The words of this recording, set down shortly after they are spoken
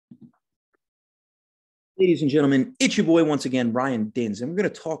Ladies and gentlemen, it's your boy once again, Ryan Dinz, and we're going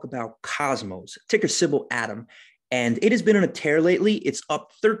to talk about Cosmos, ticker symbol Atom. And it has been on a tear lately. It's up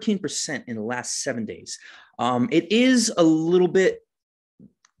 13% in the last 7 days. It is a little bit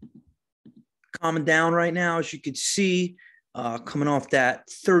calming down right now, as you could see, coming off that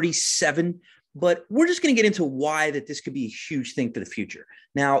 37. But we're just going to get into why that this could be a huge thing for the future.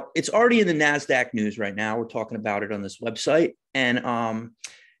 Now, it's already in the NASDAQ news right now. We're talking about it on this website. And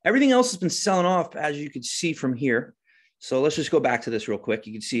everything else has been selling off, as you can see from here. So let's just go back to this real quick.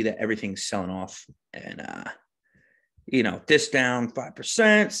 You can see that everything's selling off. And, this down 5%,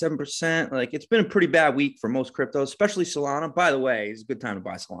 7%. Like, it's been a pretty bad week for most cryptos, especially Solana. By the way, it's a good time to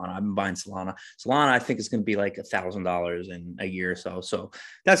buy Solana. I've been buying Solana. Solana, I think, is going to be like $1,000 in a year or so. So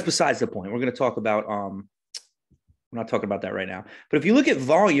that's besides the point. We're going to talk about we're not talking about that right now. But if you look at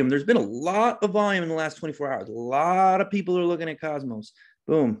volume, there's been a lot of volume in the last 24 hours. A lot of people are looking at Cosmos.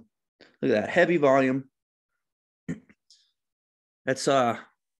 Boom. Look at that. Heavy volume. That's $1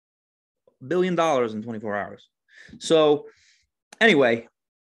 billion in 24 hours. So anyway,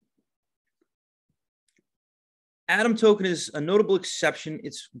 Atom token is a notable exception.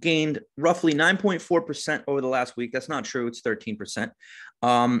 It's gained roughly 9.4% over the last week. That's not true. It's 13%.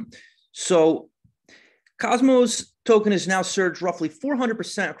 So Cosmos token has now surged roughly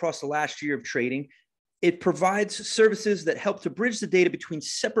 400% across the last year of trading. It provides services that help to bridge the data between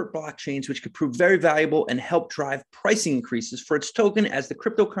separate blockchains, which could prove very valuable and help drive pricing increases for its token as the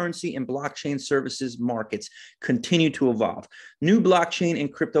cryptocurrency and blockchain services markets continue to evolve. New blockchain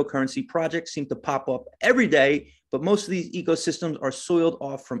and cryptocurrency projects seem to pop up every day, but most of these ecosystems are soiled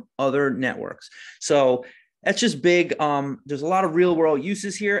off from other networks. So that's just big. There's a lot of real world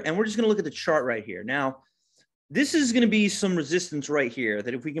uses here, and we're just going to look at the chart right here. Now, this is going to be some resistance right here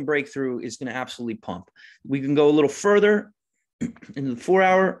that if we can break through is going to absolutely pump. We can go a little further into the 4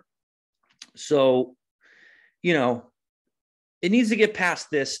 hour. So, it needs to get past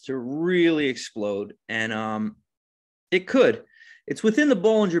this to really explode. And it could. It's within the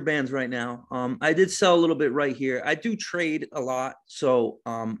Bollinger Bands right now. I did sell a little bit right here. I do trade a lot. So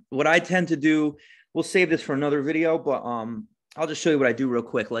what I tend to do, we'll save this for another video, but I'll just show you what I do real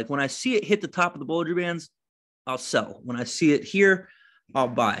quick. Like when I see it hit the top of the Bollinger Bands, I'll sell. When I see it here, I'll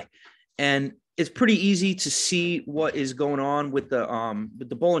buy. And it's pretty easy to see what is going on with the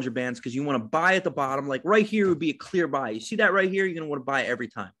Bollinger Bands because you want to buy at the bottom. Like right here would be a clear buy. You see that right here? You're going to want to buy every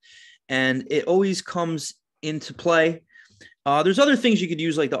time. And it always comes into play. There's other things you could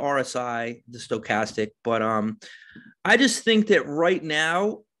use like the RSI, the stochastic, but I just think that right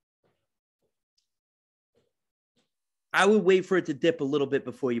now, I would wait for it to dip a little bit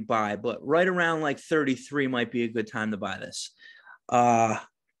before you buy, but right around like 33 might be a good time to buy this.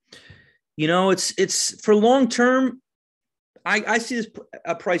 It's for long term. I see this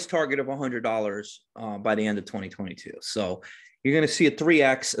a price target of $100 by the end of 2022. So you're going to see a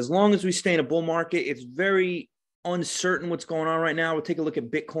 3x as long as we stay in a bull market. It's very uncertain what's going on right now. We'll take a look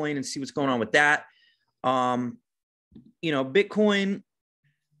at Bitcoin and see what's going on with that. Bitcoin.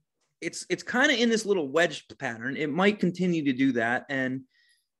 It's kind of in this little wedge pattern. It might continue to do that. And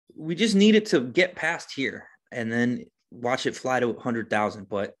we just need it to get past here and then watch it fly to 100,000.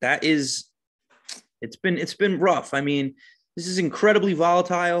 But it's been rough. I mean, this is incredibly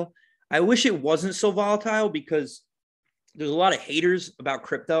volatile. I wish it wasn't so volatile because there's a lot of haters about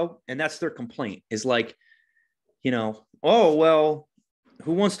crypto. And that's their complaint is like, oh, well,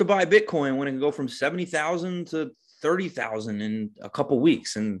 who wants to buy Bitcoin when it can go from 70,000 to 30,000 in a couple of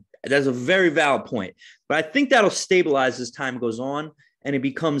weeks? And that's a very valid point. But I think that'll stabilize as time goes on and it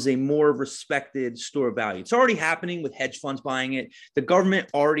becomes a more respected store of value. It's already happening with hedge funds buying it. The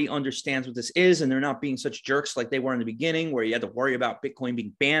government already understands what this is, and they're not being such jerks like they were in the beginning where you had to worry about Bitcoin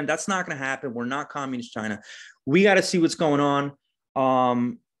being banned. That's not going to happen. We're not communist China. We got to see what's going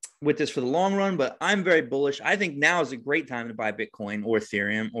on with this for the long run, but I'm very bullish. I think now is a great time to buy Bitcoin or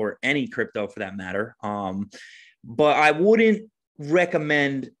Ethereum or any crypto for that matter. But I wouldn't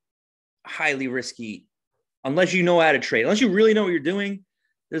recommend highly risky unless you know how to trade, unless you really know what you're doing.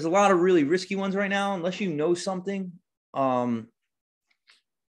 There's a lot of really risky ones right now. Unless you know something,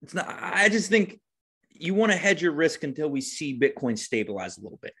 it's not, I just think you want to hedge your risk until we see Bitcoin stabilize a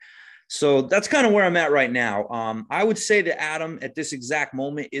little bit. So that's kind of where I'm at right now. I would say that Atom at this exact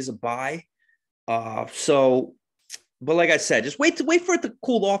moment is a buy. But like I said, just wait for it to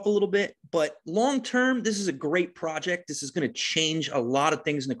cool off a little bit. But long term, this is a great project. This is going to change a lot of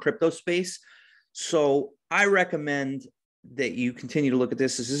things in the crypto space. So I recommend that you continue to look at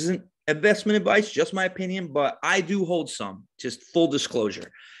this. This isn't investment advice, just my opinion, but I do hold some, just full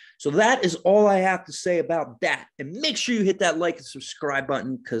disclosure. So that is all I have to say about that. And make sure you hit that like and subscribe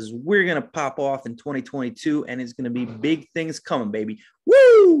button because we're going to pop off in 2022 and it's going to be big things coming, baby.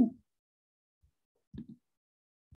 Woo!